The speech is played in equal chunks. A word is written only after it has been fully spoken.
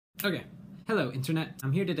Okay, hello internet.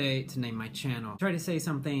 I'm here today to name my channel. Try to say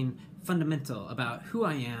something fundamental about who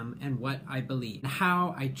I am and what I believe, and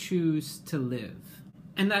how I choose to live.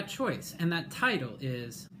 And that choice, and that title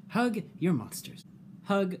is Hug Your Monsters.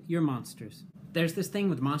 Hug your monsters. There's this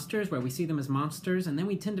thing with monsters where we see them as monsters and then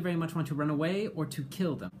we tend to very much want to run away or to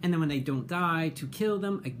kill them. And then when they don't die, to kill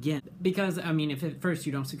them again. Because, I mean, if at first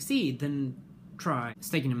you don't succeed, then try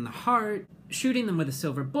staking them in the heart, shooting them with a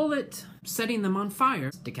silver bullet, setting them on fire.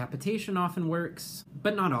 Decapitation often works,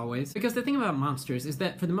 but not always. Because the thing about monsters is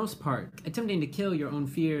that, for the most part, attempting to kill your own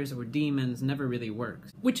fears or demons never really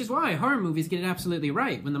works. Which is why horror movies get it absolutely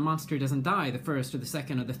right when the monster doesn't die the first or the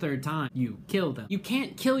second or the third time you kill them. You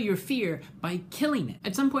can't kill your fear by killing it.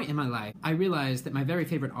 At some point in my life, I realized that my very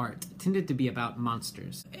favorite art tended to be about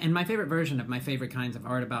monsters. And my favorite version of my favorite kinds of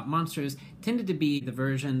art about monsters tended to be the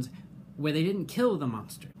versions where they didn't kill the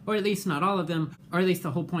monster. Or at least not all of them, or at least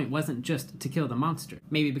the whole point wasn't just to kill the monster.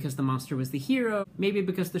 Maybe because the monster was the hero, maybe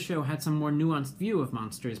because the show had some more nuanced view of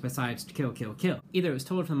monsters besides to kill, kill, kill. Either it was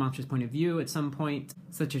told from the monster's point of view at some point,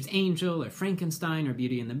 such as Angel, or Frankenstein, or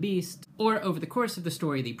Beauty and the Beast, or over the course of the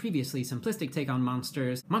story, the previously simplistic take on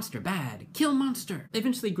monsters, monster bad, kill monster,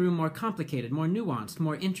 eventually grew more complicated, more nuanced,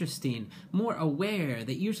 more interesting, more aware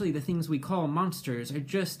that usually the things we call monsters are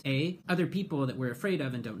just A, other people that we're afraid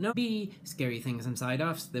of and don't know, B, scary things inside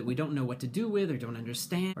us that we don't know what to do with or don't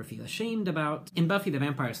understand or feel ashamed about. In Buffy the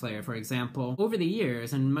Vampire Slayer, for example, over the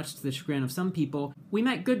years, and much to the chagrin of some people, we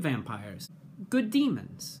met good vampires. Good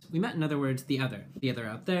demons. We met, in other words, the other. The other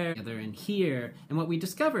out there, the other in here, and what we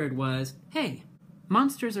discovered was, hey,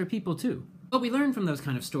 monsters are people too. What we learn from those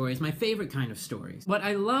kind of stories, my favorite kind of stories, what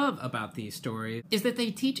I love about these stories is that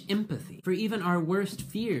they teach empathy for even our worst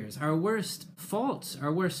fears, our worst faults,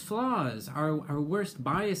 our worst flaws, our worst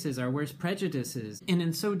biases, our worst prejudices. And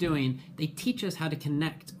in so doing, they teach us how to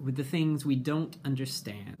connect with the things we don't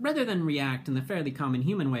understand, rather than react in the fairly common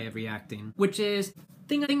human way of reacting, which is,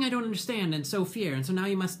 thing I don't understand and so fear, and so now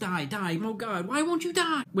you must die, oh god, why won't you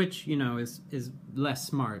die? Which, you know, is less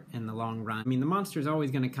smart in the long run. I mean, the monster's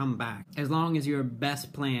always gonna come back, as long as your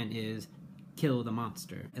best plan is kill the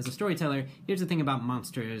monster. As a storyteller, here's the thing about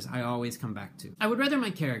monsters I always come back to. I would rather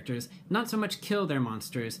my characters not so much kill their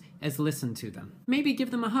monsters as listen to them. Maybe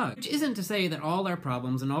give them a hug. Which isn't to say that all our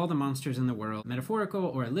problems and all the monsters in the world, metaphorical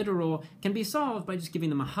or literal, can be solved by just giving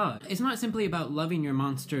them a hug. It's not simply about loving your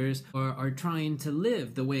monsters or trying to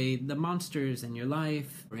live the way the monsters in your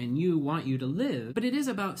life or in you want you to live, but it is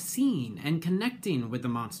about seeing and connecting with the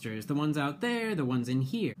monsters, the ones out there, the ones in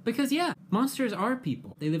here. Because yeah, monsters are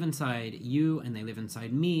people. They live inside you, and they live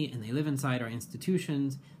inside me, and they live inside our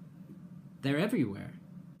institutions. They're everywhere.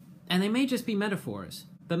 And they may just be metaphors,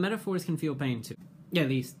 but metaphors can feel pain too. Yeah, at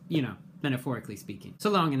least, you know, metaphorically speaking. So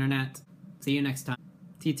long, internet. See you next time.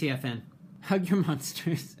 TTFN. Hug your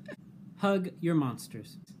monsters. Hug your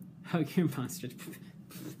monsters. Hug your monsters.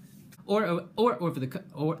 or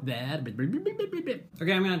that.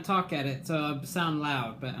 Okay, I'm gonna talk at it, so I sound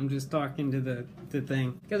loud, but I'm just talking to the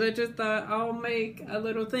thing. Because I just thought I'll make a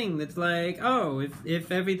little thing that's like, oh,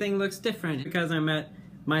 if everything looks different, because I'm at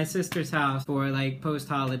my sister's house for like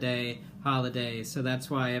post-holidays, so that's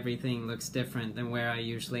why everything looks different than where I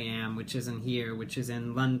usually am, which isn't here, which is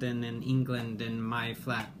in London and England in my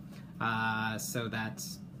flat. So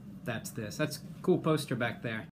that's this. That's a cool poster back there.